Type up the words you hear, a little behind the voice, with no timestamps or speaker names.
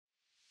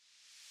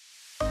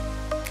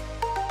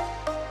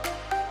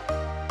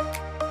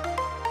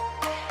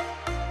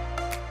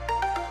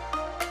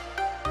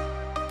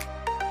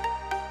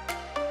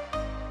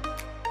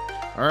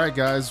All right,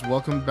 guys,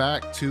 welcome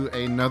back to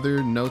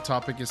another No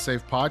Topic is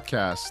Safe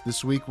podcast.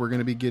 This week, we're going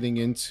to be getting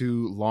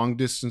into long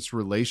distance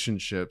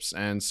relationships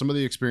and some of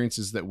the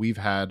experiences that we've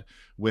had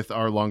with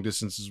our long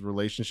distance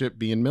relationship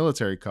being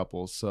military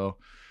couples. So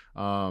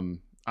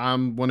I'm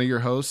one of your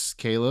hosts,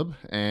 Caleb,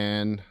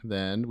 and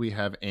then we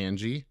have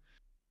Angie.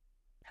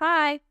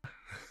 Hi.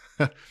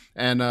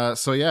 And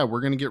so, yeah,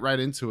 we're going to get right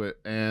into it.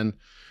 And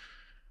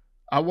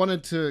I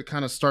wanted to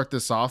kind of start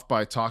this off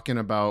by talking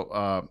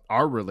about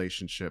our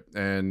relationship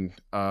and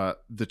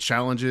the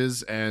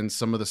challenges and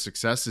some of the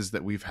successes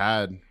that we've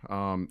had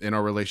in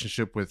our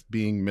relationship with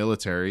being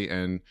military.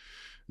 And,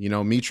 you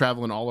know, me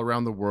traveling all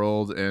around the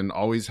world and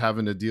always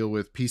having to deal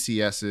with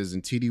PCSs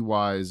and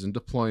TDYs and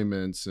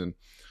deployments and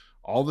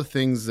all the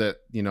things that,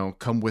 you know,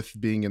 come with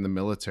being in the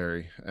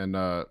military.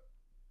 And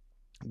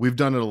we've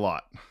done it a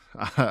lot,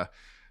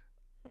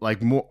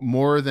 like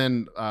more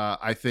than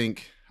I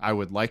think I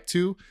would like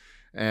to.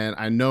 And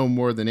I know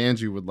more than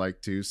Angie would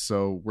like to,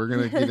 so we're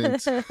gonna get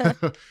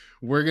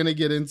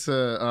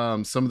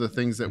into some of the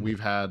things that we've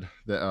had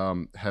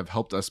that have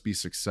helped us be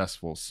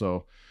successful.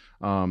 So,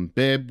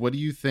 babe, what do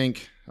you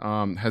think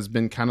has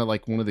been kind of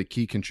like one of the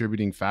key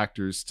contributing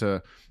factors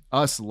to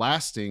us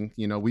lasting?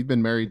 You know, we've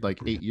been married like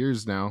 8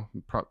 years now,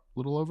 a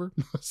little over,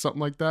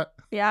 something like that.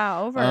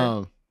 Yeah,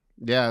 over.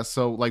 Yeah.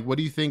 So, like, what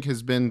do you think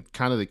has been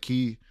kind of the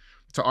key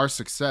to our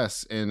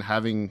success in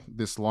having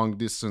this long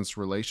distance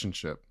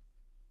relationship?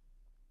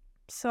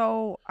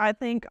 So I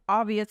think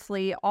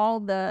obviously all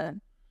the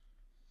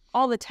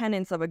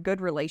tenets of a good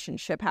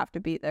relationship have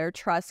to be there.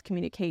 Trust,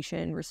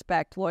 communication,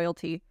 respect,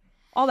 loyalty,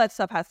 all that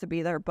stuff has to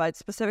be there. But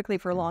specifically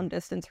for long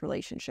distance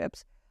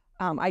relationships,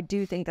 I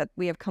do think that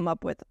we have come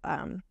up with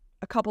a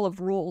couple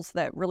of rules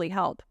that really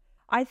help.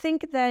 I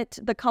think that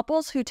the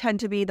couples who tend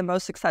to be the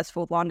most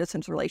successful with long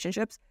distance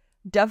relationships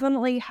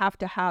definitely have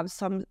to have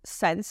some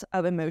sense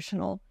of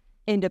emotional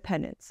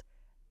independence.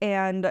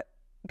 And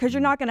because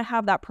you're not going to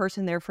have that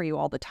person there for you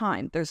all the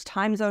time. There's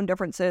time zone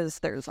differences.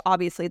 There's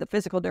obviously the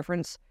physical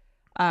difference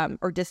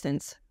or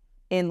distance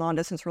in long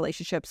distance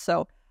relationships.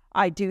 So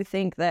I do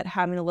think that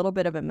having a little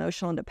bit of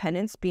emotional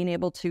independence, being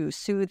able to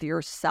soothe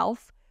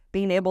yourself,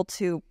 being able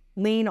to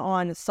lean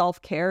on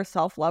self-care,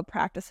 self-love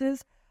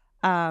practices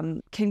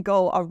can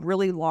go a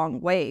really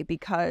long way,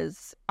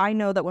 because I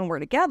know that when we're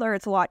together,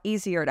 it's a lot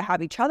easier to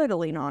have each other to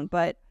lean on.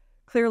 But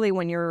clearly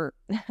when you're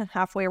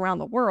halfway around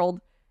the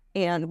world,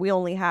 and we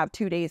only have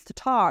 2 days to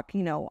talk,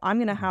 you know, I'm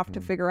going to have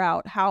to figure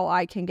out how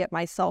I can get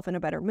myself in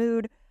a better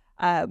mood,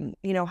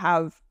 you know,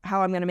 how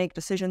I'm going to make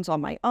decisions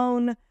on my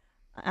own,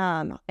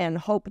 and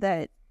hope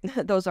that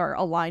those are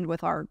aligned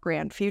with our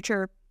grand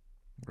future.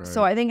 Right.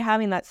 So I think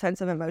having that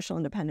sense of emotional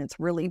independence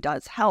really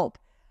does help.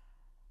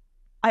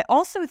 I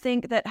also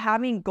think that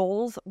having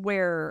goals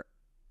where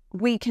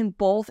we can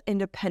both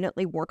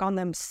independently work on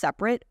them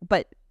separate,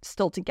 but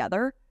still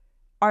together,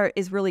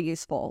 is really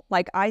useful.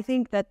 Like, I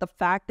think that the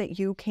fact that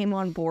you came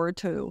on board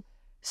to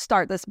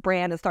start this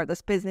brand and start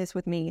this business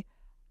with me,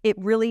 it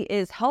really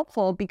is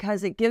helpful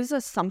because it gives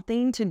us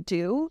something to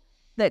do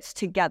that's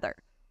together.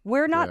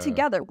 We're not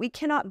together. We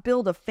cannot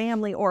build a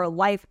family or a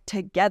life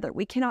together.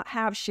 We cannot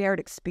have shared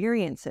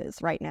experiences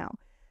right now.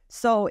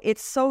 So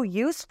it's so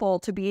useful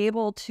to be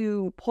able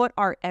to put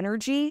our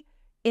energy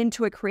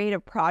into a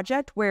creative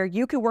project where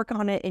you could work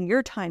on it in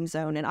your time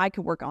zone and I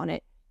could work on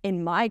it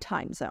in my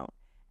time zone.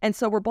 And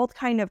so we're both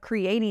kind of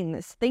creating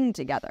this thing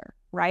together,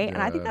 right? Yeah.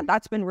 And I think that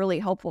that's been really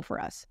helpful for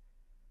us.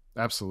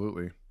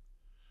 Absolutely.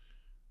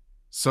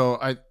 So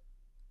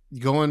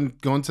going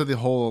to the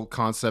whole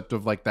concept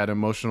of like that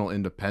emotional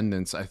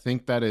independence, I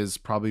think that is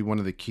probably one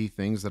of the key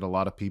things that a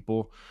lot of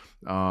people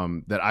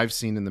that I've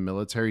seen in the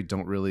military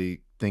don't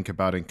really think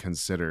about and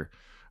consider.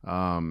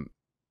 You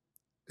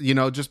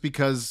know, just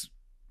because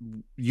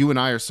you and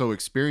I are so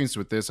experienced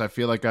with this, I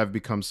feel like I've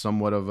become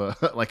somewhat of a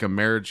like a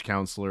marriage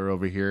counselor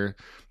over here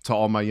to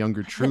all my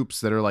younger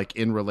troops that are like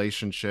in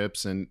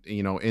relationships and,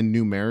 you know, in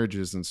new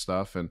marriages and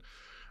stuff. And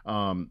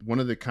one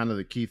of the kind of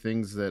the key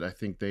things that I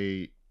think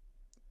a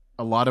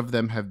lot of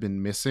them have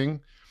been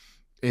missing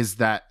is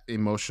that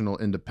emotional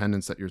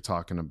independence that you're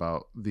talking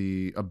about,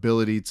 the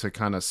ability to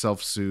kind of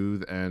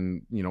self-soothe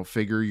and, you know,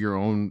 figure your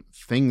own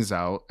things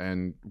out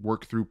and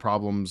work through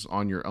problems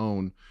on your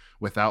own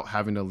without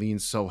having to lean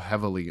so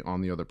heavily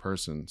on the other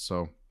person.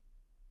 So,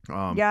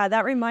 yeah,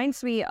 that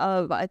reminds me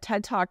of a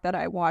TED Talk that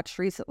I watched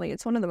recently.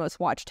 It's one of the most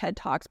watched TED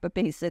Talks, but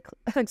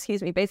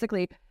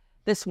basically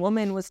this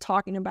woman was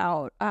talking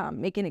about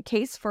making a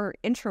case for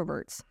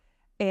introverts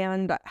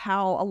and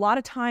how a lot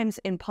of times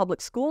in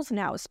public schools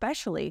now,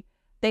 especially,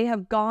 they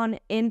have gone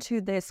into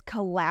this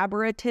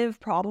collaborative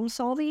problem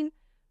solving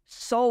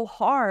so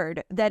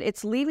hard that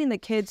it's leaving the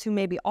kids who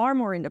maybe are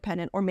more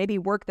independent or maybe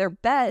work their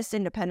best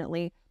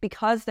independently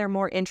because they're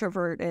more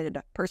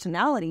introverted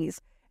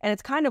personalities, and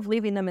it's kind of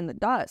leaving them in the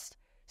dust.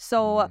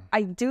 So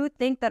I do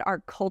think that our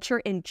culture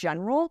in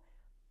general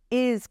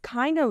is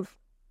kind of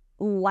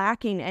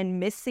lacking and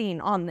missing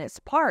on this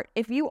part.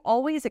 If you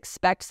always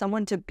expect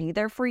someone to be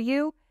there for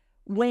you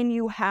when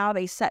you have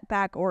a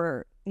setback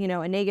or, you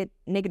know, a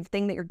negative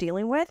thing that you're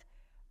dealing with,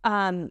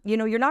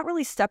 you're not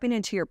really stepping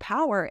into your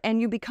power,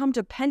 and you become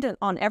dependent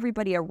on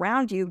everybody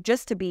around you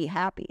just to be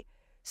happy.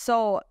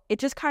 So it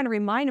just kind of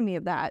reminded me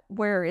of that,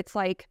 where it's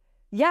like,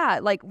 yeah,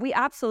 like we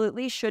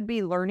absolutely should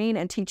be learning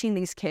and teaching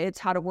these kids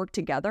how to work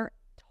together,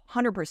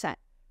 100%.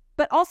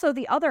 But also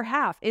the other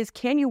half is,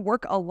 can you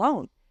work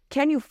alone?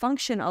 Can you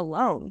function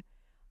alone?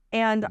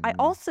 And I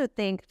also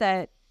think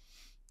that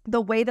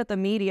the way that the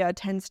media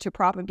tends to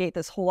propagate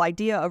this whole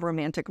idea of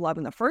romantic love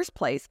in the first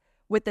place,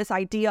 with this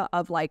idea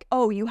of like,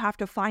 oh, you have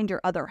to find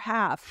your other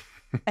half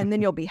and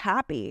then you'll be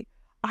happy.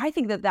 I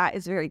think that that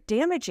is very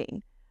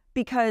damaging,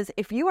 because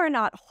if you are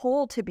not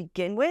whole to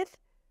begin with,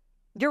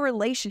 your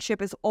relationship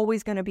is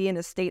always going to be in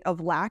a state of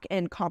lack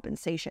and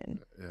compensation.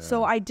 Yeah.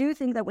 So I do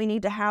think that we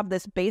need to have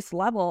this base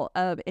level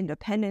of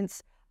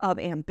independence, of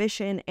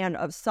ambition, and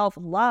of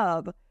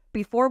self-love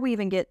before we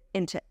even get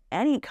into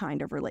any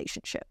kind of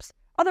relationships.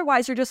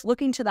 Otherwise, you're just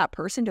looking to that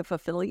person to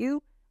fulfill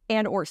you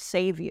and or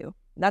save you.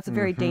 That's a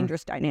very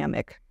dangerous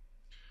dynamic.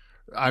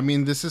 I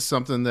mean, this is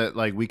something that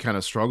like we kind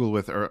of struggled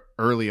with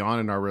early on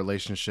in our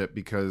relationship,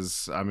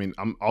 because I mean,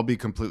 I'll be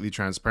completely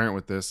transparent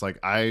with this. Like,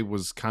 I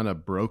was kind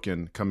of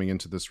broken coming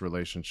into this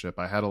relationship.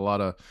 I had a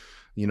lot of,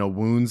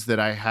 wounds that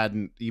I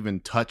hadn't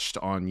even touched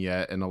on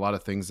yet, and a lot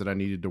of things that I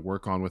needed to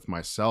work on with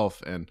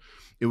myself. And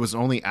it was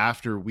only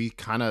after we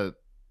kind of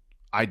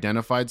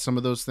identified some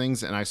of those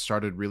things and I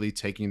started really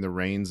taking the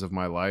reins of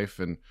my life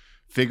and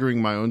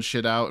figuring my own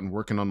shit out and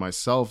working on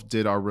myself,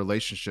 did our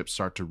relationship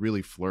start to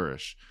really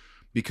flourish.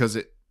 Because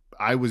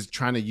I was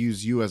trying to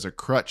use you as a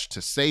crutch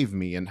to save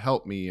me and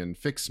help me and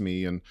fix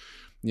me. And,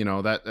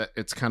 that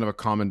it's kind of a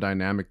common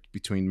dynamic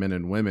between men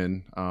and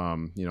women.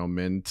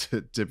 Men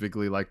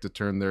typically like to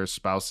turn their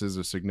spouses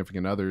or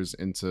significant others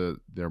into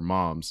their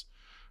moms.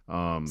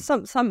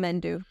 Some men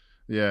do.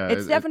 Yeah.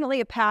 It's definitely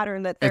a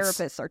pattern that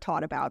therapists are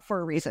taught about for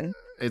a reason.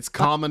 It's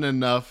common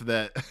enough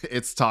that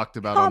it's talked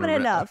about.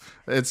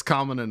 It's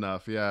common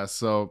enough. Yeah.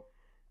 So,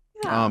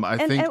 yeah. I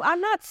think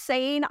I'm not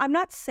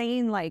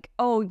saying like,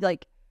 oh,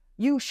 like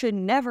you should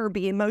never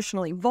be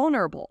emotionally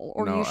vulnerable,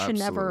 or you should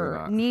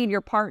never need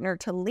your partner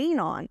to lean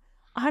on.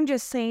 I'm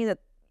just saying that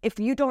if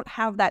you don't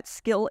have that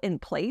skill in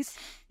place,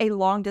 a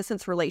long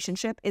distance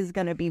relationship is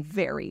going to be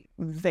very,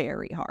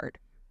 very hard.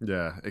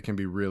 Yeah, it can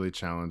be really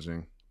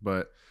challenging.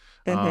 But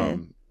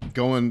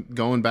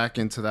going back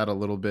into that a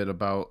little bit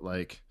about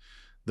like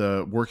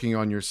the working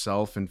on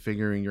yourself and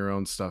figuring your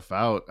own stuff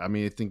out. I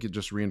mean, I think it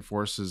just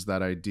reinforces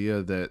that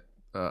idea that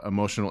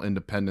emotional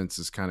independence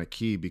is kind of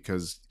key,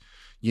 because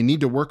you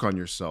need to work on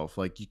yourself.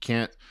 Like, you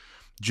can't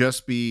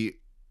just be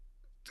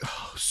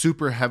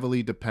super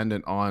heavily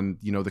dependent on,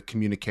 the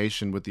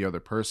communication with the other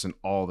person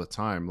all the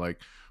time.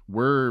 Like,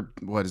 we're,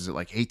 what is it,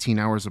 like 18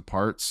 hours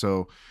apart?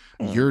 So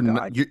you're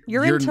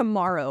in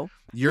tomorrow.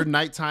 Your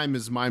nighttime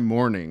is my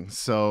morning.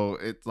 So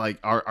it's like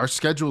our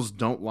schedules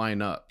don't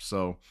line up.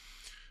 So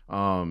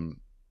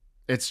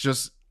it's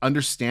just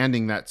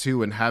understanding that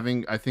too, and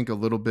having, I think, a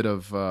little bit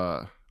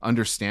of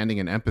understanding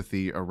and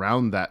empathy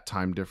around that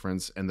time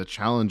difference and the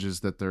challenges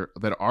that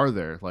are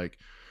there. Like,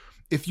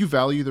 if you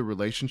value the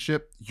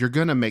relationship, you're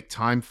gonna make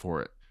time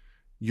for it.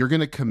 You're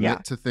gonna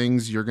commit to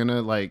things. You're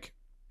gonna like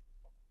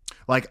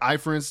I,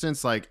 for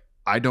instance, like,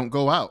 I don't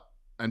go out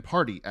and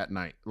party at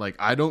night. Like,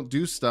 I don't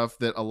do stuff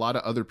that a lot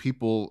of other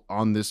people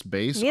on this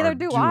base Neither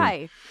do doing.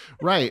 I.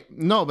 Right.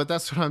 No, but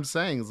that's what I'm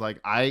saying is like,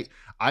 I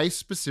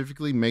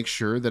specifically make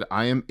sure that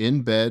I am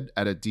in bed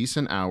at a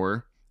decent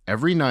hour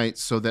every night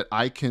so that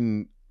I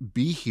can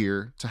be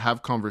here to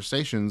have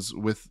conversations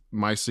with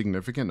my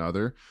significant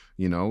other,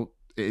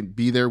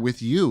 be there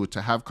with you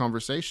to have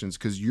conversations,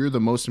 because you're the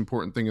most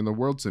important thing in the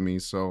world to me.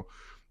 So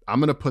I'm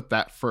going to put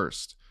that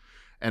first.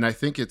 And I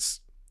think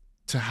it's,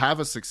 to have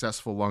a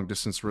successful long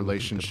distance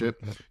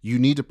relationship, you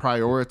need to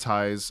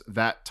prioritize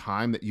that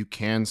time that you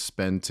can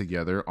spend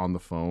together on the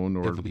phone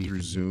or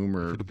through Zoom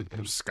or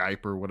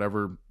Skype or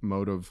whatever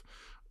mode of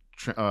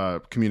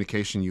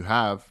communication you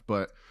have.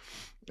 But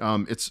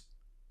it's,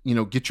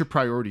 get your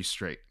priorities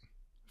straight,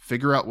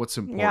 figure out what's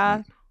important.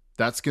 Yeah.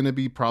 That's going to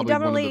be probably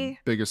one of the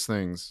biggest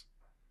things.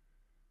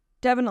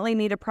 Definitely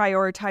need to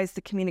prioritize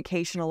the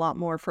communication a lot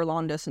more for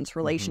long distance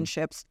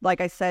relationships. Like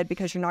I said,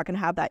 because you're not going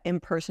to have that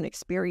in-person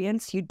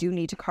experience, you do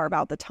need to carve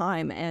out the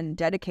time and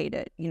dedicate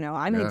it.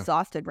 I'm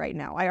exhausted right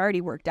now. I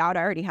already worked out. I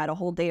already had a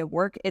whole day of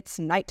work. It's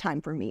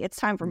nighttime for me. It's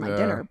time for my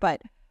dinner.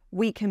 But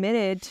we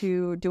committed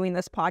to doing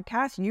this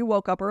podcast. You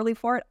woke up early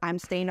for it. I'm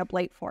staying up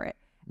late for it.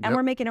 And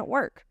we're making it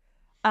work.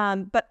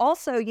 But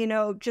also,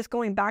 just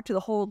going back to the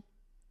whole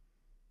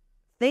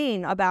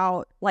thing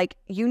about like,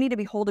 you need to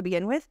be whole to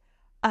begin with.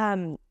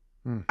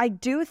 I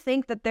do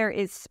think that there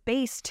is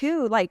space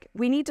too. Like,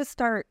 we need to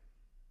start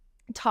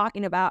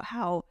talking about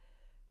how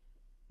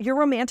your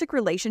romantic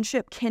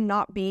relationship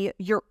cannot be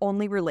your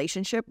only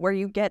relationship where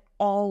you get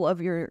all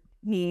of your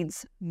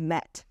needs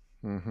met,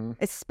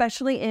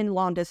 especially in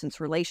long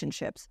distance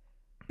relationships,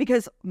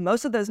 because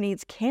most of those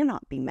needs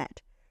cannot be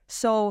met.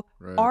 So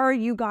are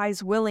you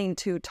guys willing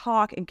to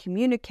talk and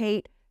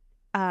communicate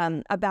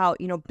about,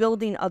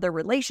 building other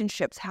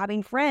relationships,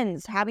 having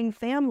friends, having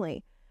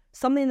family?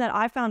 something that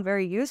I found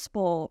very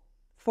useful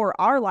for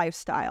our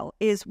lifestyle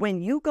is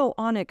when you go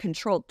on a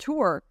controlled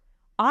tour,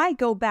 I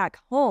go back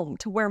home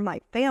to where my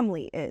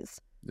family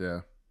is.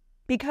 Yeah.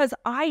 Because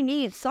I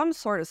need some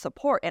sort of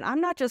support. And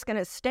I'm not just going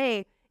to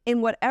stay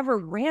in whatever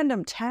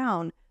random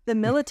town the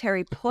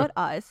military put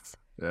us.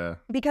 Yeah.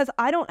 Because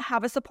I don't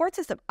have a support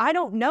system. I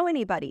don't know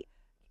anybody.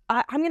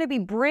 I'm going to be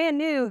brand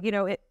new,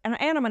 and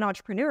I'm an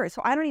entrepreneur.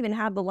 So I don't even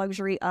have the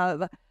luxury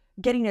of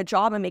getting a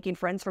job and making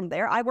friends from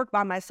there. I work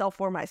by myself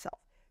for myself.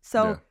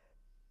 So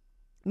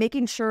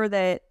making sure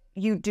that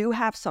you do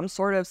have some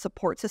sort of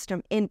support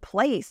system in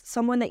place,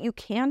 someone that you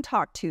can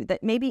talk to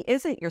that maybe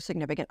isn't your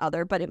significant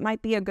other, but it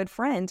might be a good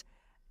friend.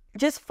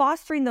 Just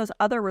fostering those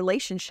other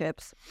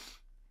relationships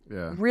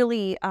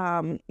really,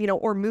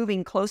 or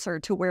moving closer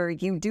to where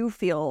you do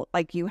feel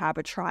like you have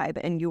a tribe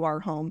and you are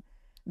home.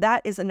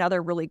 That is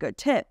another really good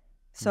tip.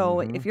 So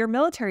if you're a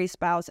military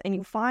spouse and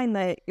you find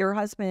that your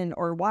husband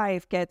or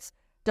wife gets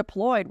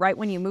deployed right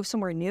when you move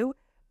somewhere new,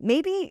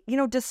 maybe,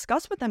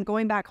 discuss with them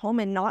going back home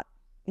and not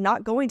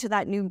going to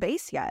that new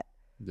base yet.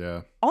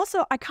 Yeah.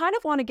 Also, I kind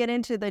of want to get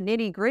into the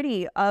nitty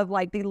gritty of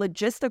like the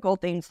logistical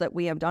things that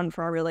we have done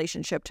for our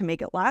relationship to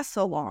make it last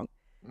so long.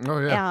 Oh,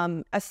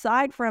 yeah.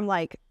 Aside from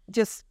like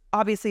just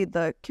obviously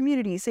the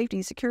community,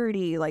 safety,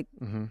 security, like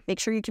make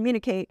sure you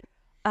communicate.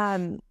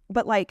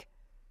 But like,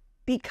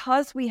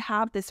 because we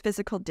have this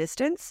physical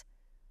distance,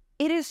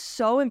 it is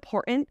so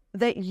important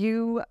that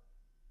you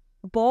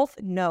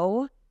both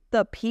know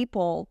the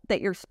people that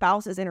your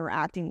spouse is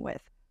interacting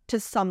with to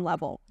some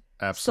level.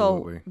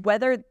 Absolutely.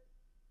 So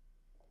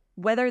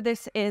whether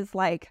this is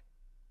like,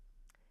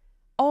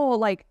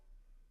 I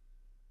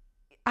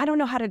don't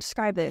know how to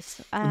describe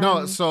this.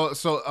 No,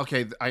 so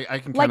okay, I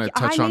can kind of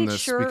touch on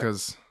this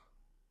because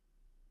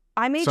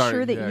I made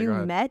sure that you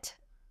met.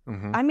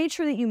 Mm-hmm. I made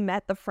sure that you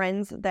met the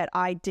friends that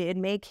I did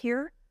make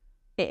here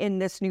in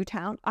this new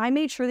town. I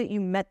made sure that you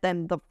met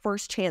them the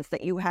first chance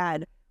that you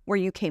had where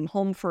you came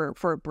home for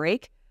a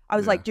break. I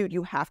was like, dude,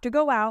 you have to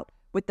go out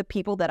with the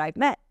people that I've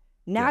met.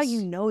 Now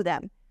you know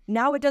them.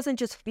 Now it doesn't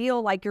just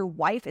feel like your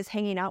wife is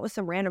hanging out with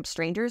some random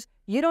strangers.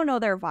 You don't know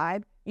their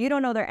vibe. You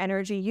don't know their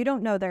energy. You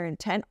don't know their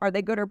intent. Are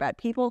they good or bad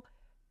people?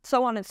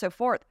 So on and so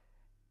forth.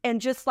 And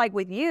just like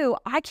with you,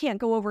 I can't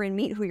go over and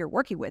meet who you're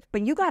working with,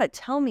 but you got to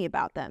tell me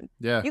about them.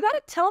 Yeah. You got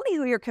to tell me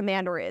who your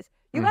commander is.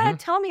 You got to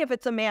tell me if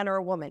it's a man or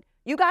a woman.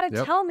 You got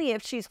to tell me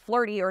if she's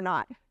flirty or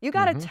not. You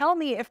got to tell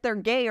me if they're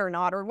gay or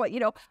not, or what,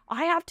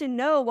 I have to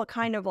know what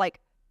kind of like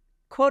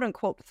quote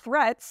unquote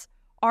threats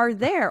are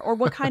there or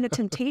what kind of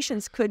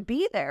temptations could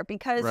be there,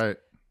 because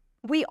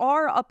we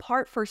are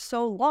apart for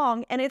so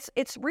long, and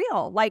it's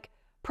real. Like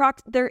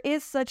there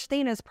is such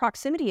thing as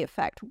proximity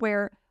effect,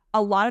 where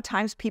a lot of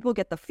times people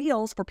get the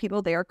feels for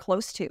people they are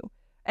close to.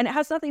 And it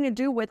has nothing to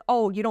do with,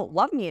 you don't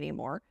love me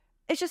anymore.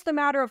 It's just a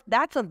matter of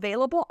that's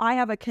available. I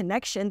have a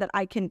connection that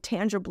I can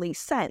tangibly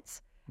sense.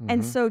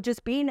 And so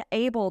just being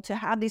able to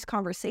have these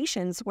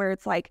conversations where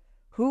it's like,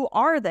 who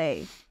are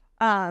they?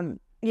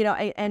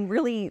 And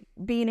really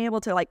being able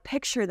to like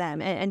picture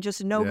them and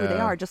just know who they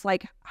are, just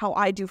like how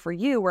I do for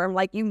you, where I'm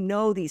like,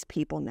 these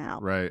people now.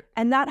 Right.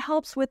 And that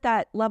helps with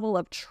that level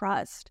of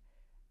trust.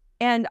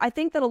 And I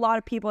think that a lot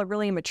of people are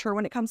really immature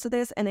when it comes to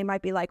this, and they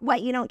might be like,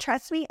 what, you don't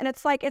trust me? And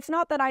it's like, it's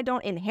not that I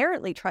don't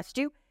inherently trust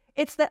you.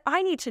 It's that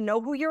I need to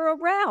know who you're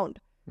around.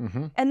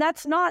 And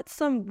that's not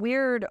some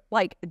weird,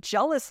 like,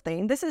 jealous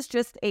thing. This is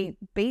just a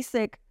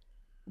basic,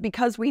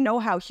 because we know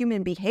how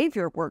human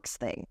behavior works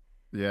thing.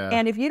 Yeah.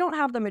 And if you don't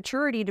have the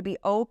maturity to be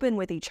open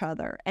with each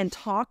other and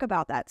talk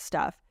about that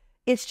stuff,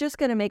 it's just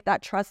going to make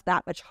that trust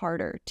that much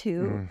harder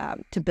to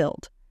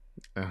build.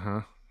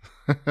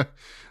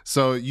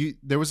 So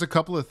there was a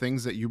couple of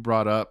things that you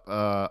brought up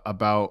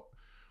about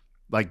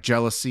like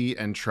jealousy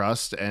and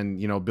trust, and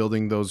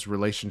building those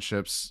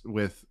relationships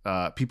with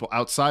people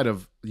outside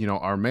of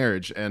our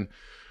marriage. And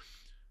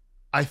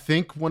I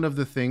think one of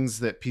the things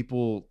that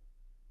people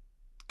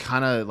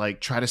kind of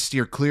like try to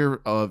steer clear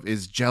of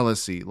is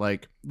jealousy.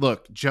 Like,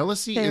 look,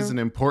 jealousy is an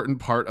important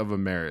part of a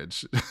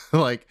marriage.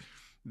 Like,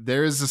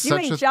 there is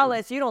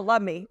jealous, you don't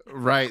love me.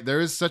 Right. There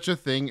is such a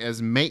thing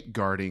as mate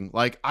guarding.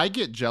 Like, I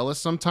get jealous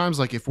sometimes,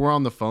 like if we're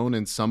on the phone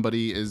and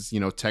somebody is,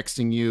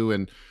 texting you,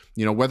 and,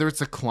 whether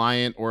it's a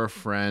client or a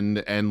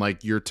friend, and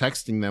like you're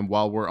texting them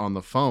while we're on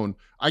the phone,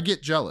 I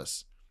get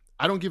jealous.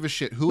 I don't give a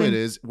shit who it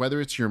is,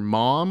 whether it's your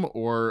mom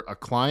or a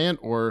client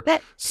or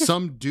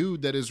some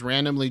dude that is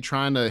randomly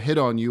trying to hit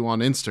on you on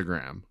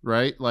Instagram,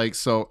 right? Like,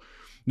 so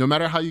no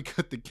matter how you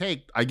cut the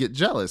cake, I get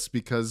jealous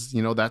because,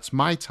 that's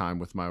my time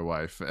with my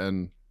wife.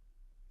 And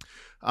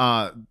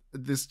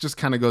this just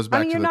kind of goes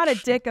back to you're not a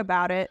dick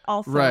about it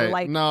also. Right.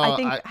 Like, no, I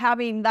think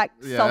having that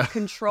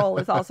self-control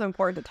is also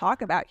important to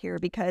talk about here,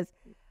 because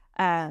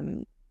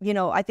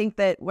I think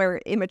that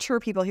where immature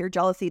people hear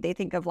jealousy, they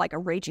think of like a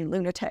raging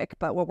lunatic.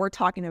 But what we're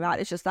talking about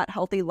is just that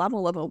healthy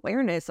level of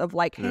awareness of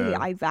like, hey,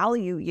 I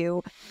value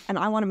you and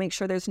I want to make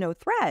sure there's no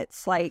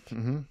threats. Like,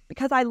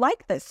 because I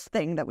like this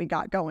thing that we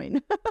got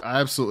going.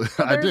 Absolutely.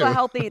 So I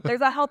do.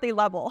 There's a healthy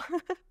level.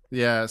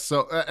 Yeah.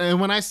 So, and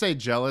when I say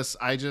jealous,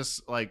 I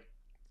just like,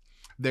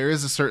 there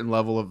is a certain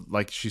level of,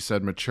 like she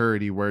said,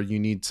 maturity where you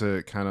need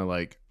to kind of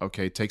like,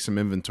 okay, take some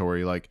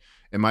inventory. Like,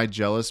 am I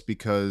jealous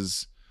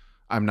because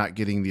I'm not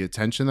getting the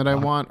attention that I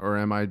want, or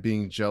am I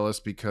being jealous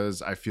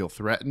because I feel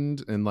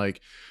threatened? And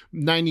like Or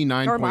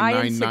am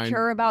I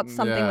insecure 99.99, about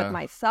something with yeah,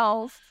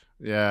 myself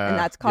and yeah,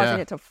 that's causing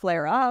yeah. it to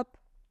flare up?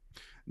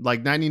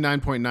 Like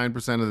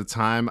 99.9% of the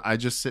time, I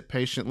just sit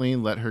patiently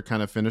and let her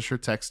kind of finish her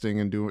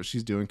texting and do what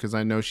she's doing, because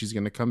I know she's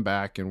going to come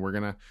back and we're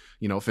going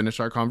to,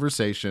 finish our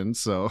conversation.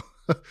 So,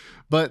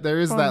 but there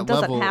is Well, it that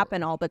doesn't level,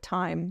 happen all the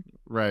time.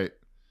 right?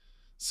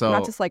 We're not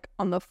So, just like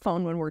on the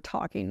phone when we're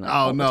talking like oh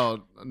all the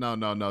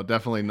time. no,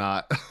 definitely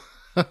not.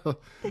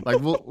 Like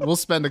we'll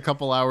spend a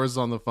couple hours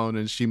on the phone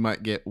and she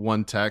might get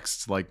one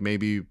text like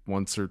maybe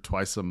once or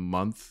twice a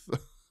month.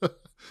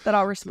 That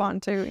I'll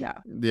respond to. Yeah.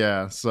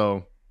 Yeah,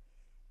 so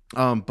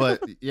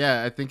but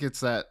yeah, I think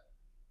it's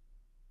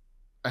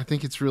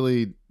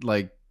really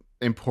like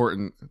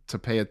important to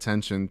pay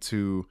attention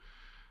to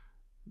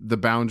the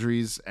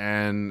boundaries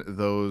and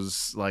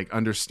those like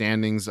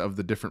understandings of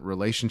the different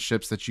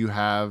relationships that you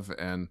have,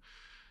 and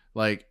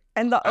like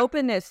And the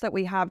openness that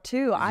we have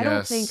too. I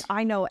don't think yes,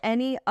 I know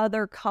any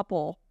other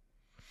couple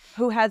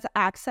who has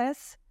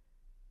access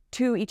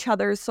to each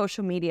other's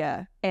social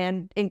media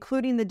and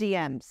including the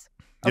DMs.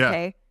 yeah,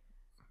 Okay.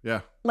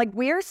 yeah, Like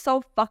we're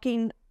so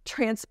fucking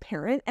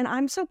transparent and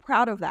I'm so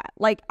proud of that.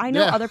 Like I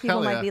know yeah, other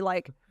people hell might yeah. be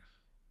like,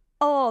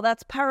 oh,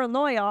 that's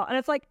paranoia. And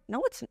it's like,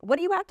 no, it's what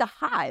do you have to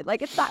hide?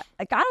 Like it's not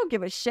like I don't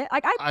give a shit.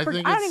 Like I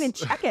think I don't even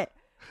it's check it.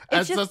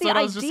 It's just that's the what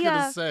I was just gonna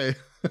idea. say.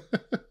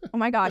 Oh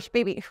my gosh,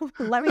 baby,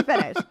 let me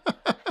finish.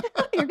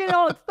 You're getting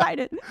all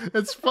excited.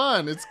 It's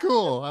fun. It's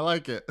cool. I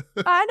like it.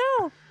 I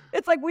know.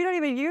 It's like we don't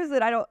even use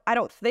it. I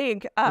don't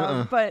think.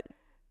 Uh-uh.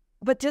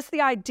 But just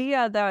the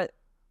idea that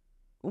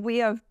we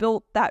have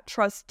built that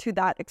trust to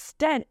that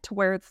extent to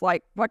where it's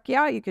like, fuck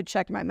yeah, you could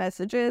check my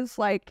messages.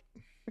 Like,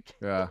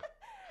 Yeah.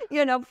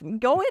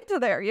 go into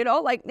there,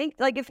 like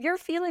if you're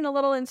feeling a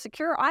little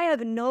insecure, I have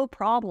no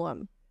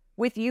problem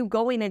with you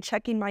going and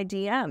checking my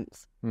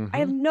DMs. I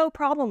have no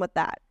problem with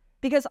that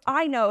because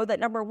I know that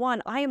number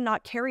one, I am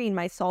not carrying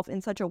myself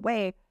in such a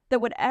way that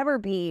would ever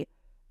be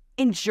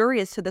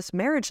injurious to this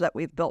marriage that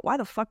we've built. Why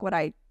the fuck would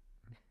I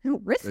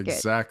risk it?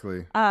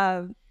 Exactly.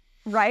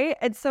 Right?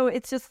 And so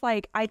it's just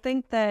like, I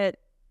think that,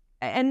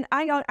 and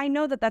I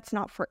know that that's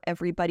not for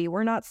everybody.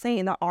 We're not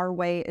saying that our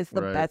way is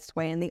the Right. best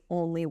way and the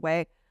only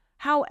way.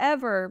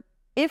 However,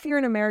 if you're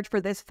in a marriage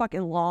for this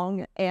fucking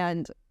long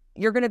and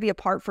you're going to be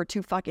apart for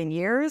 2 fucking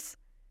years,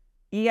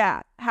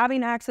 yeah,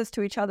 having access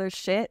to each other's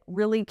shit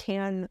really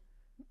can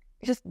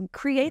just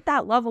create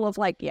that level of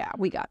like, yeah,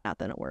 we got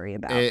nothing to worry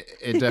about.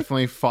 It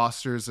definitely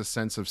fosters a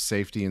sense of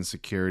safety and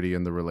security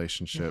in the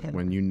relationship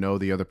when you know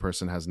the other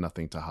person has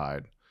nothing to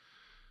hide.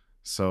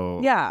 So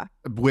Yeah.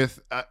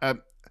 with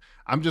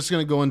I'm just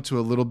going to go into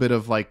a little bit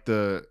of like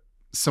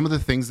some of the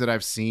things that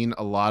I've seen,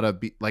 a lot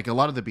of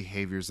the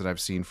behaviors that I've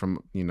seen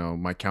from,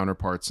 my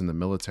counterparts in the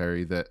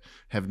military that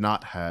have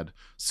not had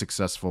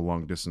successful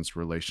long distance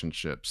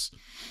relationships.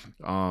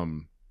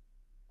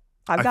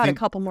 I've got a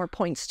couple more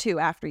points too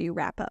after you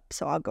wrap up,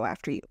 so I'll go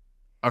after you.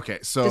 Okay,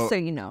 so just so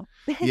you know.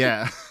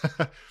 Yeah.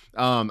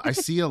 I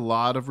see a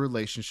lot of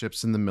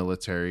relationships in the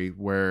military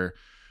where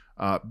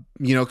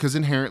because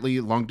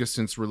inherently long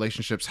distance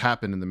relationships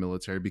happen in the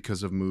military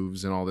because of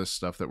moves and all this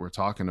stuff that we're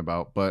talking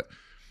about, but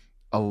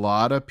a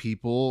lot of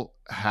people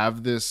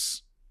have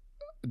this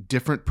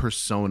different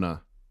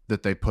persona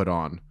that they put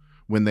on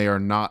when they are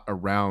not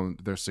around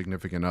their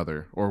significant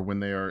other, or when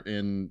they are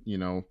in,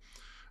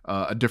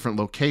 a different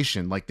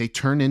location. Like they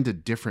turn into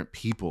different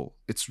people.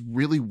 It's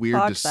really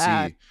weird to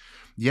see.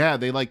 Yeah,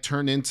 they like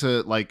turn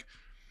into like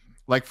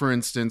for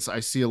instance, I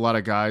see a lot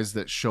of guys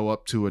that show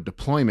up to a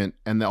deployment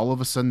and all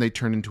of a sudden they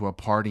turn into a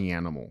party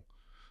animal.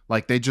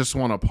 Like they just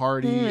want to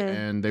party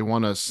and they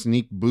want to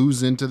sneak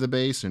booze into the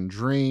base and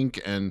drink,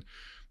 and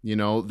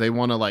they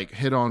want to like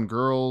hit on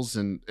girls,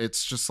 and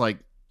it's just like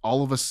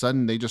all of a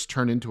sudden they just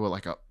turn into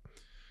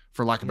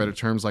for lack of better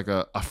terms, like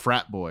a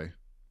frat boy.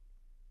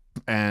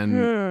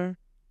 And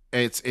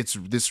it's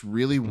this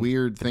really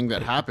weird thing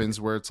that happens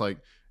where it's like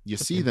you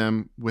see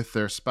them with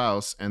their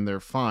spouse and they're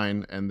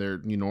fine and they're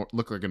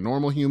look like a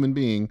normal human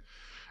being,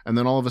 and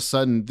then all of a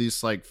sudden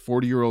this like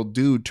 40-year-old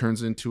dude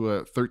turns into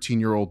a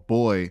 13-year-old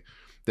boy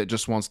that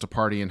just wants to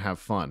party and have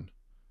fun.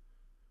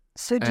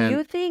 So do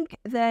you think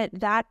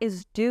that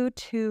is due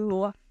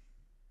to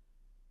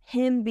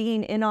him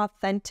being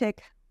inauthentic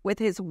with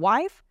his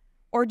wife,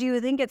 or do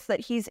you think it's that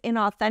he's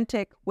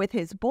inauthentic with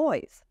his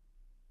boys?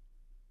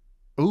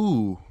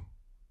 Ooh,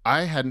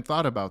 I hadn't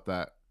thought about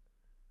that.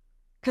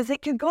 Because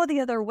it can go the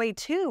other way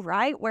too,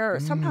 right? Where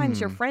sometimes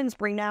your friends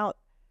bring out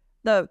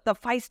the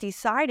feisty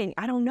side, and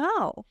I don't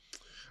know.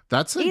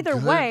 That's either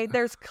way.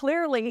 There's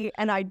clearly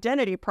an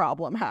identity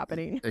problem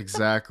happening.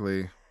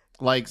 Exactly.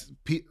 Like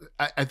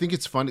I think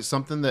it's funny.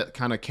 Something that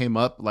kind of came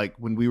up like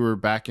when we were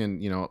back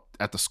in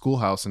at the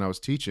schoolhouse and I was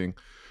teaching.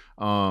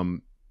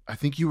 I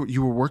think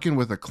you were working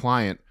with a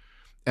client,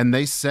 and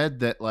they said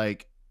that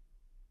like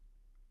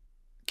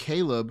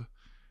Caleb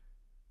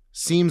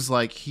seems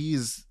like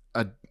he's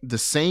the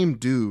same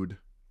dude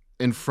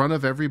in front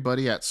of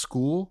everybody at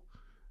school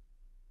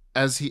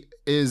as he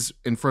is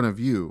in front of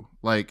you.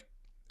 Like,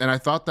 and I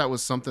thought that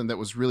was something that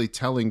was really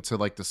telling to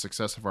like the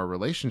success of our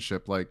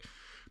relationship. Like,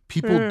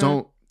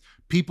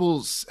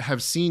 people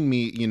have seen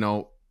me, you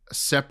know,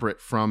 separate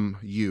from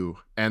you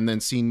and then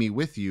seen me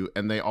with you,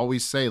 and they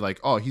always say like,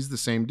 oh, he's the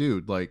same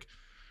dude. Like,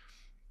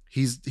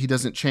 he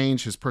doesn't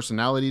change, his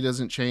personality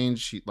doesn't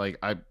change. He, like,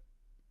 I,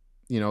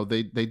 you know,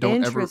 they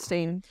don't ever,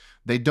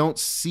 they don't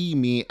see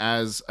me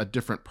as a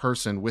different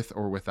person with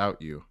or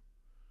without you.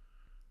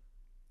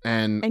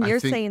 And you're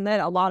saying that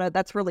a lot of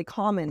that's really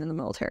common in the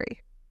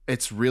military.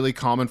 It's really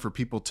common for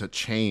people to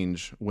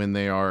change when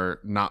they are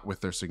not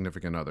with their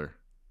significant other.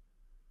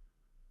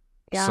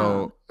 Yeah.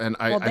 So, and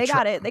they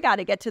got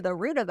to get to the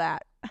root of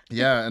that.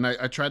 Yeah. And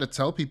I try to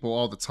tell people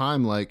all the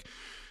time, like,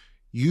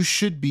 you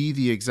should be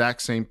the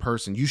exact same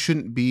person. You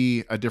shouldn't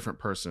be a different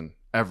person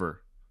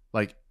ever.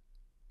 Like,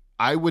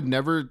 I would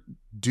never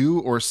do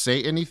or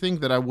say anything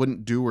that I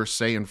wouldn't do or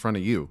say in front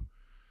of you.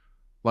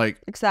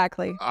 Like,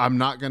 exactly. I'm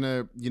not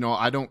gonna, you know,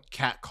 I don't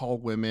catcall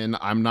women.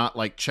 I'm not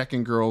like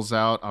checking girls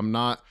out. I'm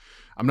not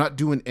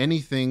doing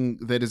anything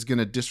that is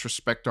gonna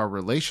disrespect our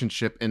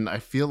relationship. And I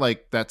feel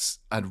like that's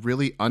a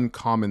really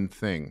uncommon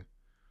thing.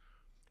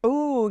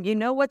 Oh, you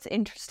know what's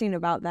interesting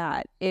about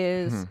that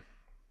is,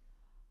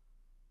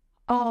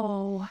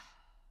 what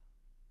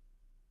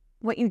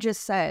you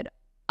just said.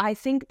 I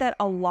think that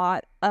a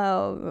lot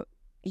of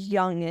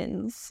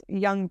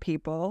young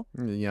people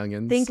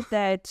think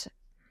that,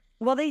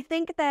 well, they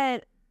think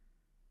that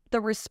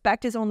the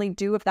respect is only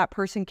due if that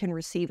person can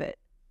receive it.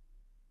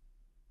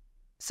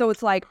 So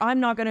it's like, I'm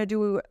not going to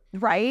do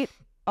right.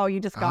 Oh, you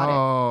just got it.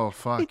 Oh,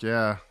 fuck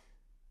yeah.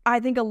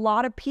 I think a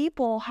lot of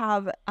people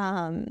have,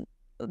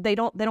 they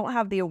don't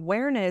have the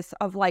awareness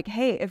of like,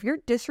 hey, if you're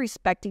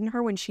disrespecting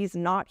her when she's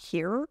not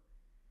here,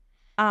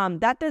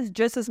 that does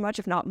just as much,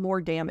 if not more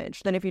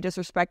damage than if you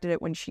disrespected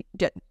it when she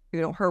did,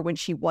 you know, her when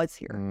she was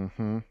here.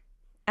 Mm-hmm.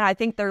 And I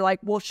think they're like,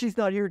 well, she's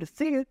not here to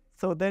see it,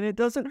 so then it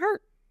doesn't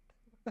hurt.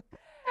 And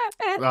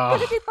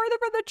could it be further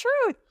from the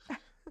truth?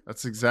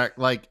 That's exact.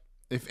 Like,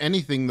 if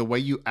anything, the way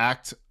you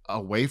act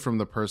away from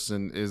the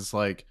person is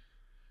like,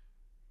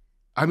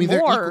 I mean,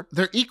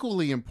 they're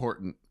equally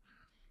important.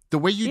 The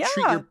way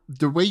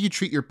you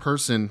treat your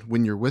person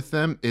when you're with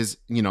them is,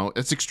 you know,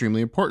 it's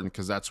extremely important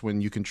because that's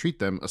when you can treat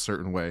them a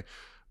certain way.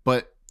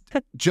 But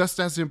just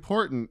as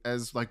important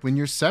as like when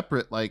you're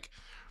separate, like,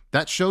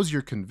 that shows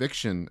your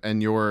conviction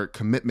and your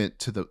commitment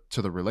to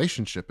the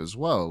relationship as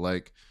well.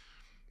 Like,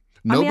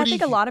 I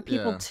think a lot of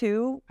people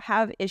too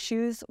have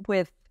issues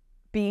with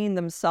being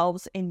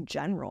themselves in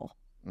general.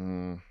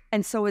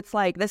 And so it's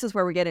like, this is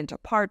where we get into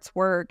parts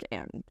work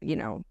and, you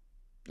know,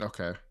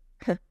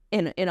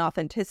 in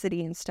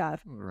authenticity and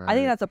stuff. Right. I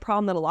think that's a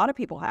problem that a lot of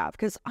people have,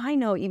 because I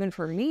know even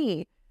for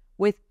me,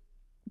 with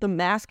the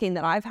masking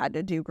that I've had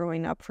to do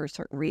growing up for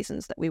certain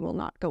reasons that we will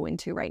not go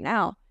into right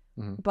now,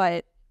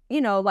 but you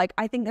know, like,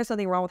 I think there's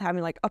something wrong with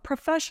having like a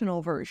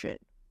professional version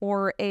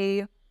or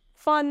a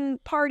fun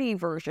party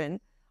version.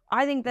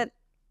 I think that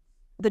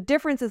the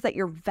difference is that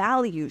your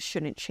values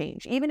shouldn't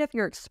change, even if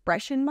your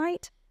expression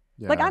might.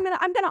 Yeah. Like, I'm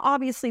gonna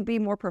obviously be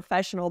more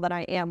professional than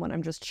I am when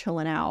I'm just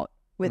chilling out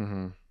with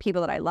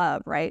people that I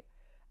love, right?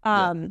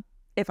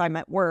 If I'm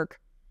at work.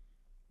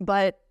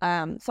 But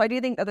so I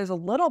do think that there's a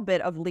little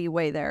bit of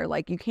leeway there.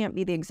 Like, you can't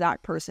be the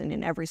exact person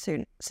in every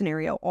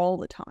scenario all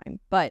the time.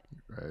 But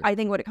I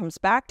think what it comes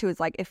back to is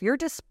like, if you're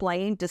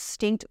displaying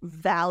distinct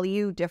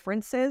value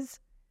differences,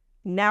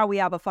 now we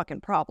have a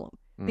fucking problem.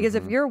 Because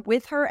if you're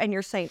with her and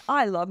you're saying,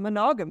 I love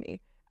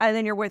monogamy, and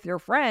then you're with your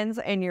friends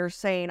and you're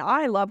saying,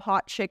 I love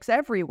hot chicks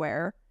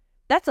everywhere,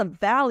 that's a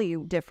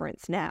value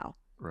difference now.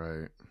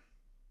 Right.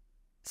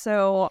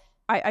 So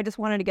I just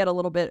wanted to get a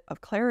little bit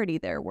of clarity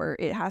there, where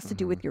it has to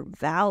do with your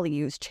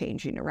values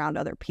changing around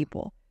other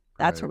people.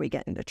 That's where we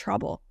get into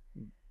trouble.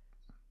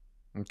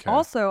 Okay.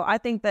 Also, I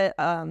think that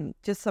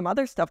just some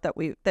other stuff that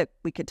we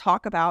could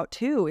talk about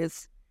too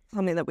is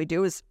something that we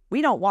do is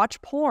we don't watch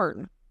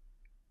porn.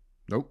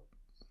 Nope.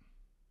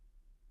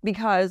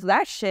 Because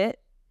that shit,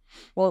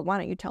 well, why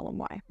don't you tell them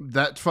why?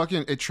 That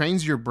fucking, it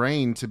trains your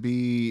brain to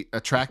be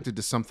attracted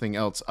to something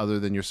else other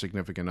than your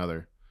significant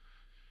other.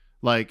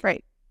 Like,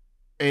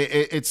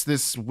 it's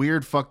this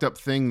weird fucked up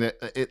thing that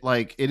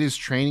it is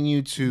training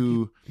you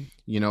to,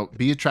 you know,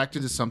 be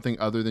attracted to something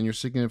other than your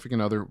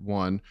significant other.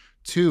 1,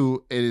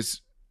 2, it is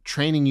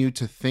training you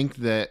to think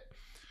that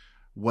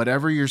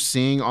whatever you're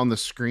seeing on the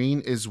screen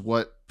is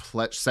what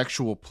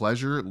sexual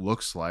pleasure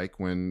looks like,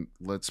 when,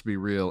 let's be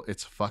real,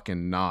 it's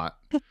fucking not.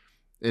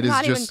 It is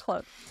not just even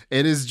close.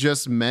 It is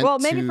just meant, well,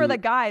 maybe for the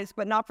guys,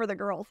 but not for the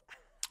girls.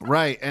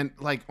 Right. And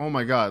like, oh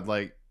my God,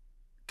 like,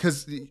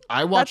 because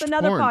I watched That's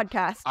another porn.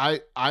 podcast.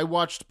 I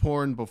watched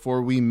porn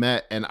before we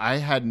met, and I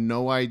had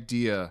no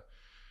idea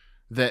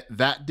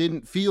that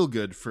didn't feel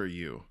good for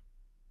you.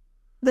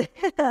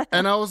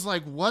 And I was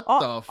like, what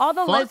the fuck? All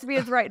the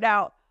lesbians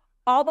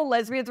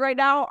right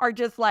now are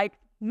just like,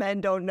 men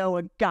don't know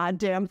a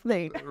goddamn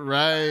thing.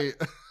 Right.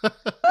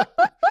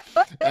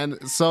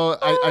 And so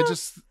I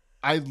just,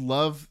 I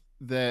love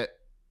that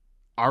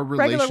our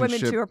Regular women too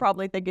relationship. are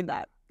probably thinking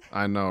that.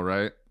 I know,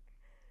 right?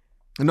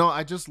 No,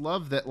 I just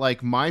love that,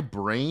 like, my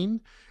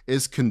brain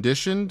is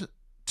conditioned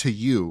to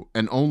you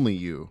and only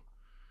you.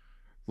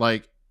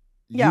 Like,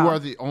 you Yeah. are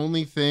the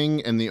only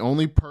thing and the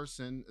only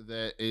person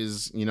that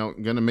is,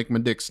 gonna make my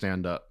dick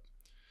stand up.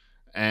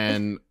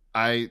 And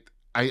I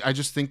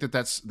just think that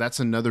that's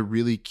another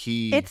really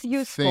key It's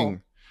useful.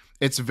 thing.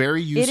 It's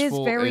very It is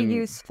useful very in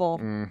useful.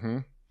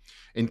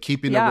 in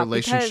keeping a Yeah,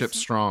 relationship because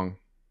strong.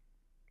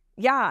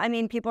 yeah, I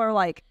mean, people are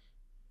like,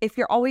 if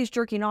you're always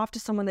jerking off to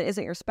someone that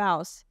isn't your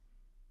spouse,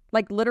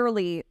 like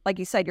literally, like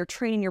you said, you're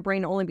training your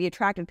brain to only be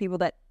attracted to people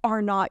that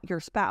are not your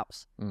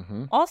spouse.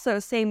 Mm-hmm. Also,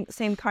 same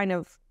kind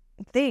of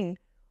thing.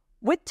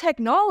 With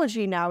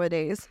technology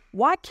nowadays,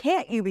 why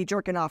can't you be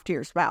jerking off to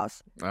your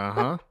spouse?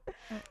 Uh-huh.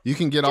 You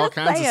can get all Just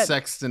kinds of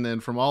saying. sexting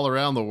in from all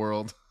around the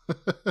world.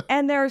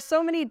 And there are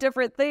so many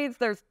different things.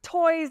 There's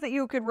toys that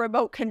you could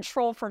remote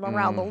control from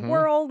around the Mm-hmm.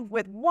 world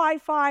with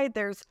Wi-Fi.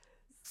 There's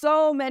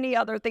so many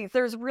other things.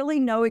 There's really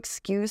no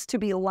excuse to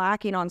be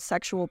lacking on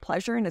sexual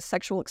pleasure and a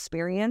sexual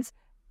experience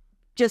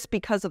just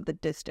because of the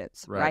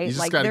distance, Right. right? You just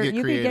Like got to get you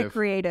can creative. get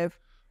creative.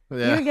 You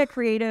Yeah, can get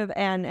creative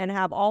and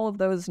have all of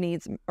those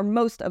needs or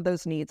most of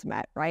those needs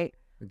met, right?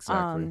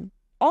 exactly.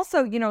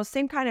 Also,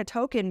 same kind of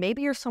token,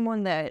 maybe you're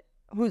someone that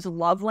whose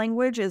love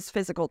language is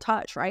physical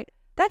touch, right?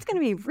 That's going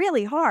to be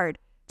really hard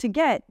to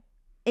get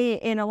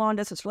in a long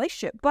distance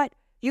relationship, but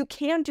you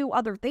can do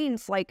other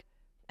things like,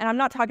 and I'm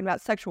not talking about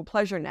sexual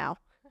pleasure now,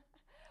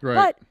 Right.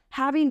 but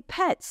having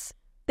pets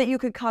that you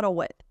could cuddle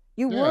with.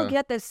 You will Yeah.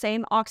 get the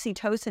same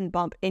oxytocin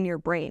bump in your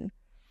brain.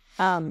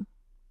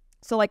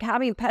 So like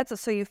having pets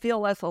so you feel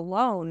less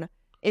alone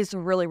is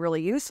really,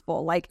 really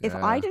useful. Like if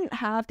I Yeah. didn't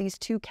have these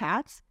 2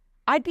 cats,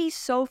 I'd be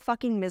so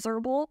fucking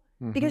miserable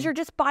because Mhm. you're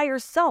just by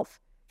yourself.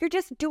 You're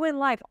just doing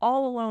life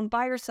all alone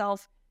by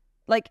yourself.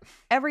 Like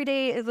every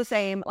day is the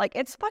same. Like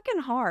it's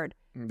fucking hard.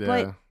 Yeah.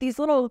 But these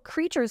little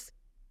creatures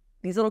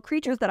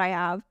that I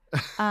have,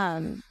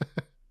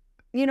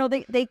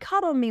 they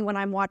cuddle me when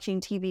I'm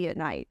watching TV at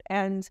night,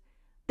 and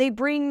they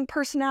bring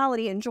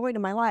personality and joy to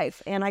my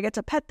life, and I get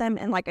to pet them.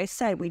 And like I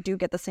said, we do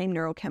get the same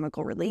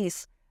neurochemical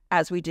release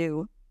as we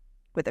do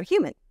with a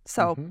human.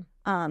 So,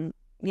 Mhm.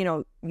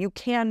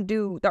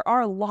 there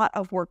are a lot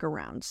of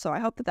workarounds. So I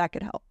hope that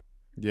could help.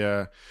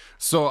 Yeah.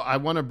 So I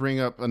want to bring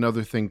up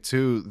another thing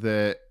too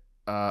that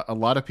a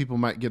lot of people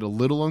might get a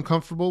little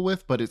uncomfortable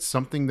with, but it's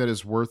something that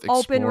is worth Open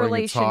exploring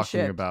and talking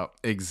relationships. about.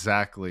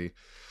 Exactly.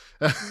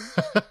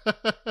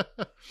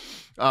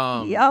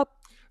 um, Yep.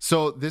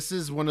 So this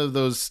is one of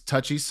those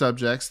touchy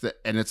subjects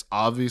and it's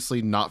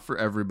obviously not for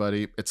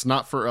everybody. It's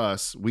not for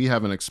us. We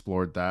haven't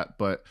explored that,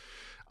 but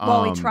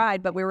Well, we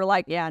tried, but we were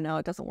like, yeah, no,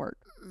 it doesn't work.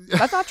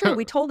 That's not true.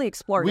 We totally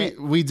explored it.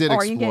 We did Oh,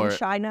 explore are you getting it.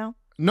 shy now?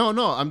 No,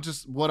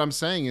 what I'm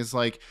saying is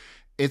like,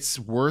 it's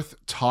worth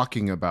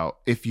talking about.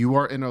 If you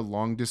are in a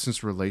long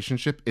distance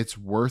relationship, it's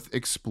worth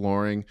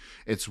exploring.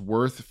 It's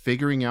worth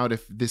figuring out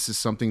if this is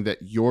something that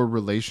your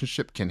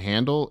relationship can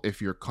handle,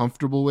 if you're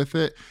comfortable with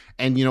it,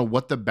 and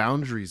what the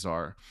boundaries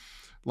are.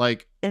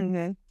 Like,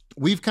 Mm-hmm.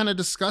 we've kind of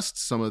discussed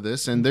some of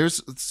this, and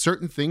there's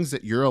certain things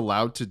that you're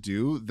allowed to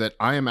do that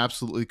I am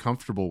absolutely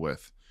comfortable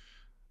with,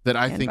 that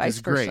I think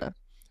is great,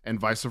 and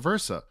vice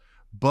versa.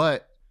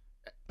 But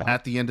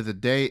at the end of the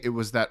day, it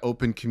was that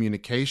open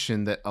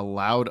communication that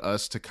allowed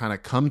us to kind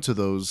of come to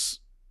those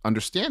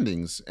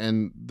understandings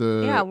and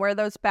where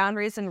those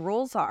boundaries and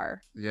rules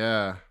are.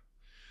 Yeah.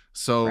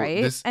 So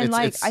right.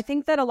 I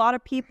think that a lot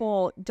of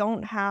people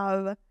don't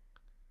have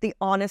the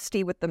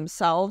honesty with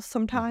themselves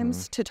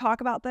sometimes to talk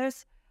about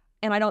this.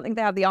 And I don't think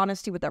they have the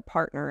honesty with their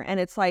partner. And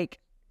it's like,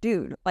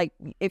 dude, like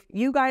if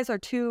you guys are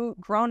 2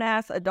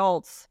 grown-ass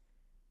adults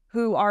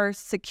who are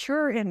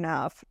secure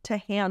enough to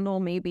handle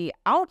maybe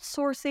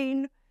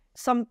outsourcing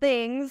some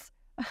things,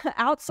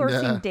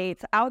 outsourcing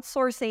dates,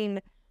 outsourcing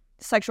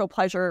sexual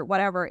pleasure,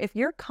 whatever, if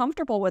you're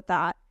comfortable with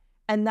that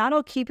and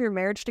that'll keep your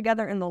marriage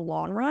together in the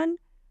long run,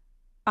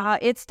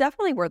 it's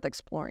definitely worth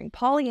exploring.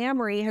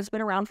 Polyamory has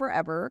been around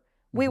forever.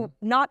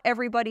 Not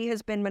everybody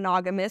has been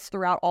monogamous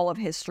throughout all of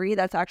history.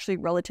 That's actually a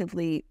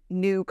relatively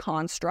new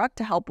construct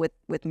to help with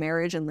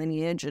marriage and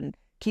lineage and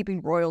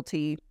keeping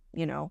royalty,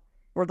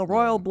 or the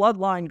royal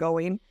bloodline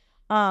going.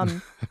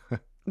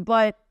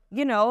 But,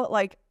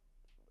 like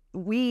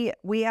we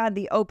had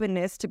the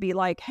openness to be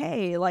like,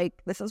 hey,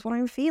 like this is what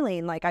I'm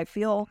feeling. Like I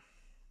feel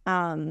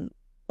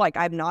like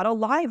I'm not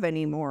alive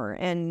anymore.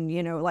 And,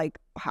 like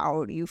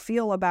how do you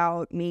feel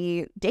about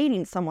me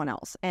dating someone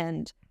else?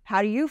 And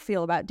how do you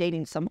feel about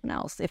dating someone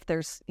else if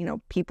there's,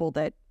 people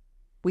that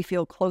we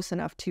feel close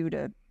enough to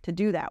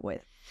do that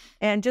with?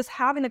 And just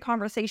having the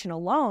conversation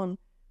alone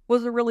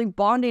was a really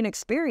bonding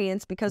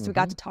experience because we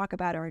got to talk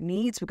about our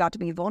needs. We got to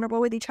be vulnerable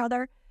with each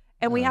other.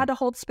 And we had to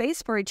hold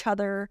space for each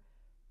other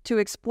to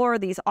explore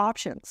these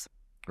options.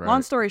 Right.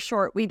 Long story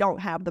short, we don't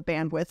have the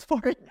bandwidth for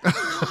it.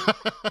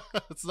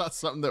 It's not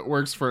something that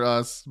works for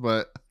us,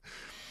 but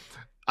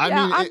I'm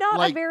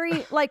not a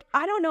very, like,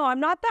 I don't know.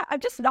 I'm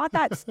just not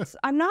that,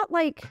 I'm not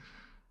like,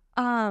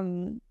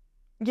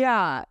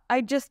 Yeah,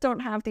 I just don't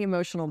have the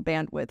emotional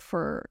bandwidth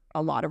for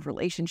a lot of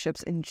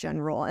relationships in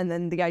general. And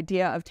then the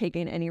idea of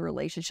taking any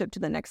relationship to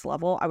the next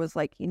level, I was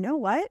like, you know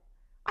what?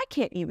 I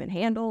can't even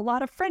handle a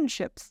lot of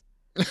friendships.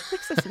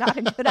 This is not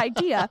a good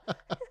idea.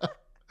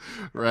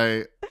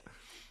 Right.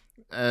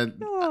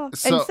 And And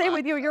same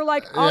with you. You're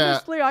like,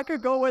 honestly, I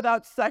could go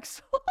without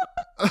sex.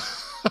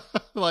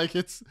 Like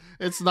it's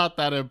not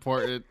that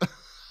important.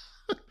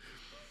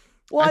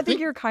 Well, I think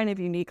you're kind of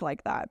unique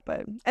like that,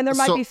 and there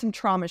might be some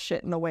trauma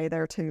shit in the way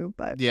there too,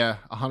 but yeah,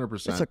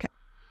 100%. It's okay.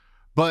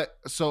 But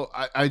so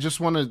I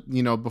just want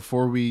to,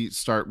 before we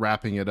start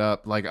wrapping it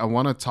up, like I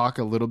want to talk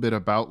a little bit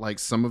about like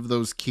some of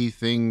those key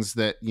things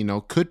that,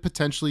 could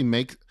potentially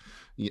make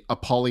a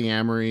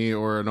polyamory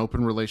or an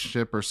open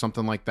relationship or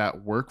something like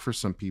that work for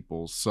some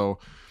people. So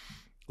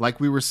like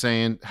we were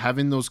saying,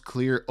 having those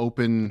clear,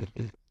 open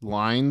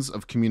lines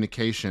of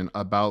communication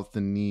about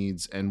the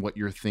needs and what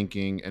you're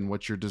thinking and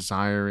what you're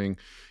desiring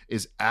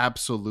is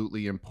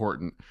absolutely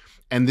important.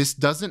 And this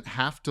doesn't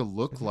have to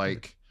look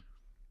like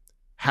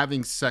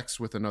having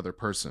sex with another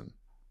person.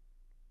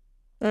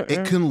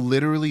 It can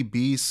literally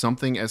be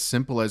something as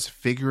simple as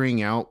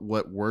figuring out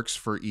what works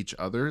for each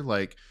other.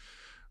 Like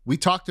we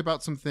talked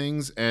about some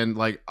things, and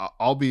like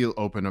I'll be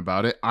open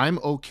about it. I'm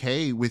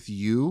okay with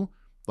you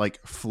like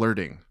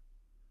flirting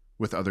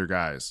with other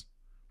guys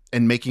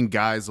and making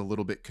guys a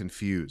little bit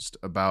confused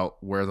about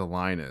where the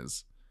line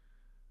is.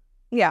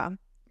 Yeah.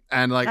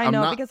 And like I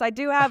know, because I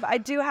do have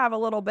a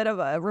little bit of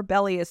a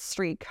rebellious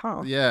streak,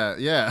 huh?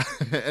 Yeah.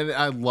 And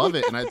I love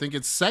it. And I think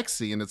it's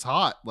sexy and it's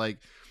hot. Like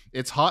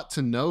it's hot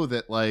to know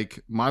that like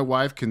my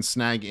wife can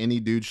snag any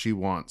dude she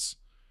wants,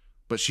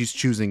 but she's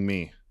choosing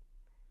me.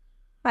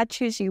 I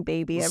choose you,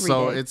 baby, every day.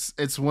 So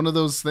it's one of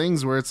those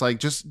things where it's like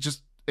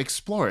just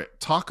explore it,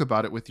 talk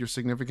about it with your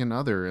significant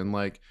other, and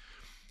like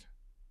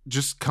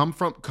just come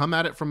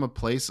at it from a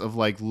place of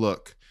like,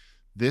 look,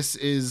 this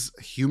is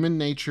human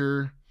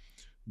nature.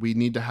 We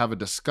need to have a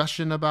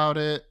discussion about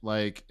it.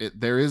 Like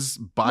there is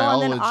biology.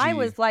 Well, and then I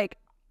was like,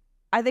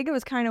 I think it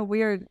was kind of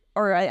weird,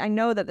 or I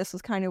know that this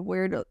was kind of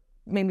weird,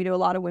 maybe to a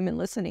lot of women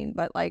listening,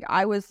 but like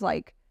I was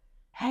like,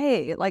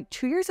 hey, like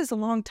 2 years is a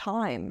long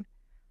time.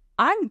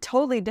 I'm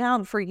totally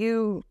down for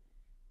you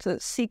to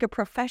seek a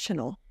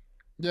professional.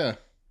 Yeah.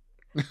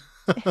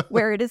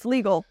 Where it is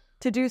legal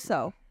to do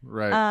so.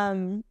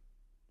 Right.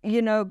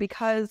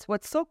 Because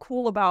what's so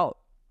cool about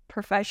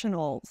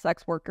professional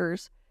sex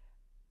workers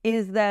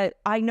is that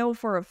I know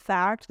for a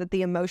fact that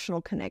the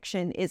emotional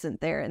connection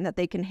isn't there, and that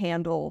they can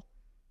handle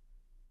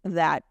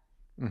that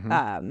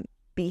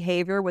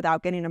behavior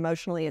without getting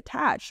emotionally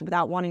attached,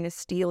 without wanting to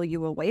steal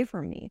you away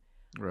from me.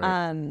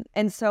 Right.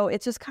 And so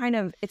it's just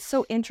it's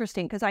so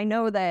interesting, because I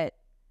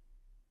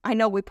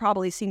know we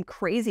probably seem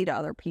crazy to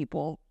other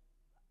people,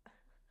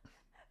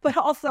 but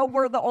also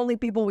we're the only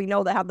people we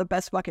know that have the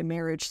best fucking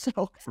marriage.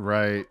 So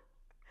right.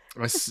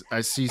 I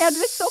see. And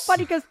it's so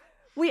funny because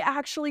we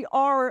actually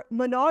are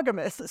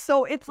monogamous.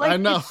 So it's like,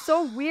 it's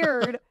so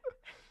weird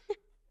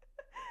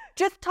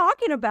just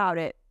talking about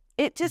it.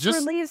 It just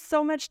relieves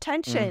so much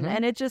tension.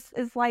 And it just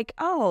is like,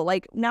 oh,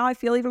 like now I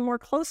feel even more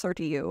closer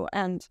to you.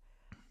 And,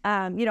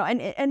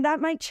 and that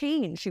might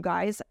change, you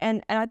guys.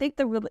 And I think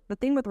the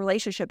thing with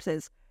relationships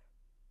is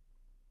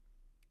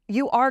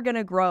you are going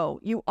to grow.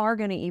 You are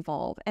going to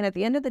evolve. And at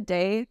the end of the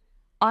day,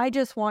 I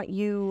just want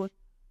you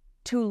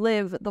to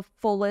live the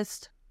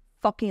fullest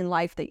fucking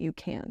life that you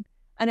can.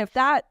 And if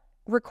that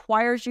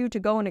requires you to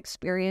go and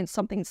experience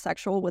something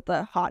sexual with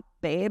a hot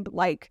babe,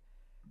 like,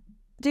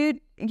 dude,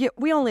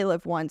 we only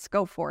live once.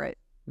 Go for it.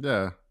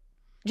 Yeah.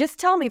 Just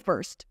tell me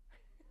first.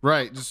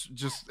 Right.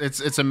 Just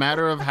it's a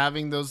matter of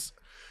having those.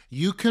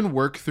 You can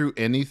work through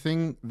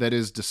anything that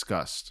is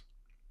discussed.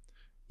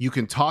 You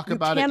can talk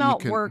about it. You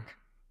cannot work.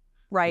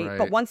 Right.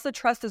 But once the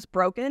trust is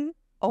broken,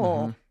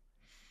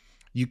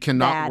 you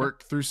cannot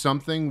work through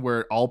something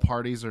where all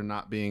parties are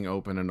not being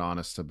open and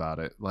honest about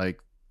it. Like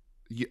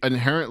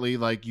inherently,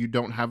 like you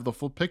don't have the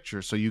full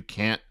picture, so you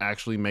can't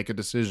actually make a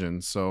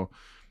decision. So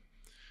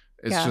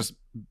it's just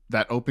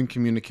that open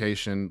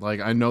communication. Like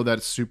I know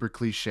that's super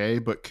cliche,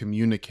 but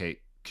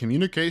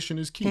communication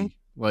is key.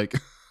 Like,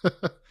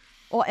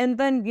 well, and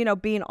then,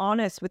 being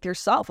honest with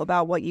yourself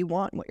about what you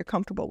want and what you're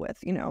comfortable with,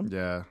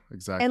 Yeah,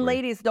 exactly. And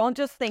ladies, don't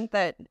just think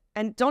that,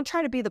 and don't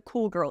try to be the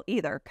cool girl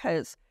either,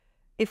 because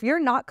if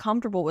you're not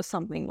comfortable with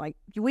something, like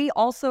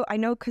I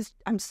know, because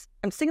I'm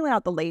singling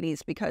out the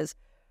ladies, because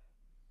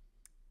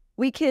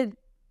we could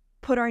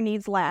put our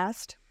needs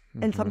last,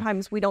 and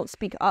sometimes we don't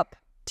speak up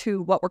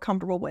to what we're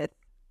comfortable with.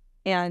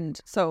 And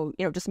so,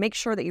 just make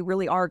sure that you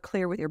really are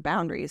clear with your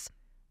boundaries.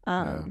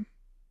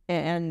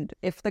 And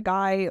if the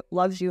guy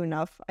loves you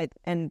enough,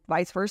 and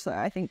vice versa,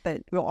 I think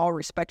that we'll all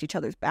respect each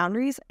other's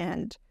boundaries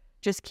and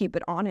just keep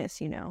it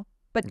honest,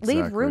 But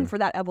leave room for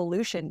that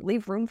evolution.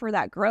 Leave room for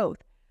that growth.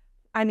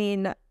 I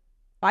mean,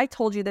 I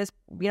told you this,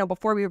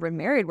 before we were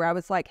married, where I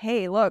was like,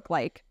 hey, look,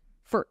 like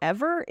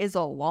forever is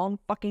a long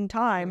fucking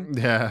time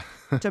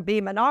to be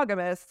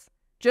monogamous.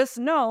 Just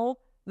know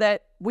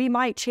that we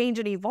might change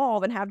and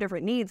evolve and have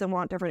different needs and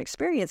want different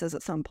experiences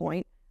at some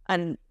point.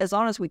 And as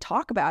long as we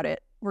talk about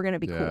it, we're going to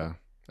be cool.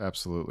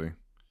 Absolutely.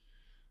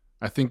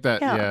 I think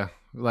that,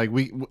 like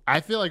I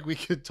feel like we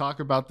could talk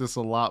about this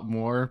a lot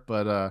more,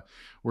 but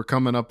we're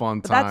coming up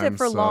on time. That's it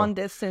for long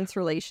distance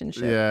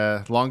relationships.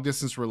 Yeah. Long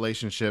distance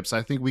relationships.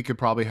 I think we could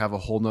probably have a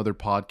whole nother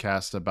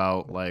podcast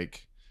about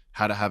like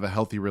how to have a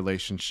healthy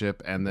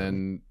relationship, and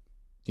then,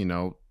 you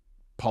know,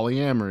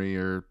 polyamory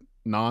or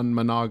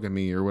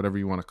non-monogamy or whatever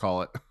you want to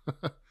call it.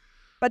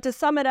 But to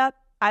sum it up,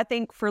 I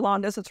think for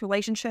long distance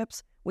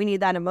relationships, we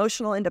need that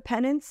emotional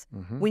independence.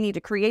 We need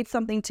to create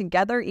something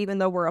together, even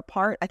though we're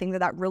apart. I think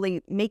that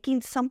really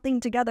making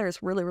something together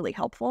is really, really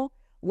helpful.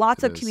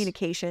 Lots of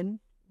communication,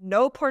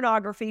 no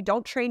pornography.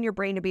 Don't train your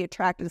brain to be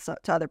attracted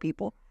to other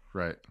people.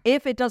 Right.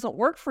 If it doesn't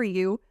work for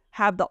you,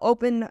 have the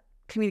open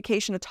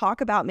communication to talk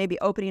about maybe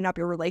opening up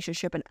your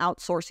relationship and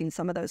outsourcing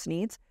some of those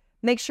needs.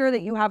 Make sure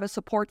that you have a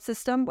support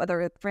system,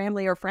 whether it's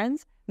family or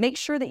friends. Make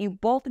sure that you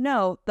both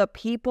know the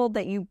people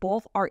that you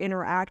both are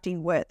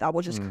interacting with. That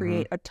will just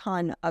create a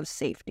ton of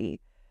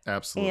safety.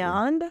 Absolutely.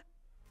 And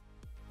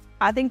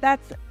I think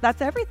that's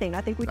everything.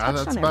 I think we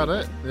touched on everything.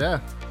 That's about it. Yeah.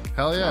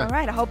 Hell yeah. All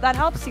right. I hope that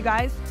helps you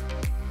guys.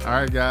 All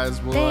right,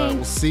 guys.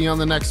 We'll see you on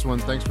the next one.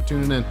 Thanks for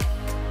tuning in.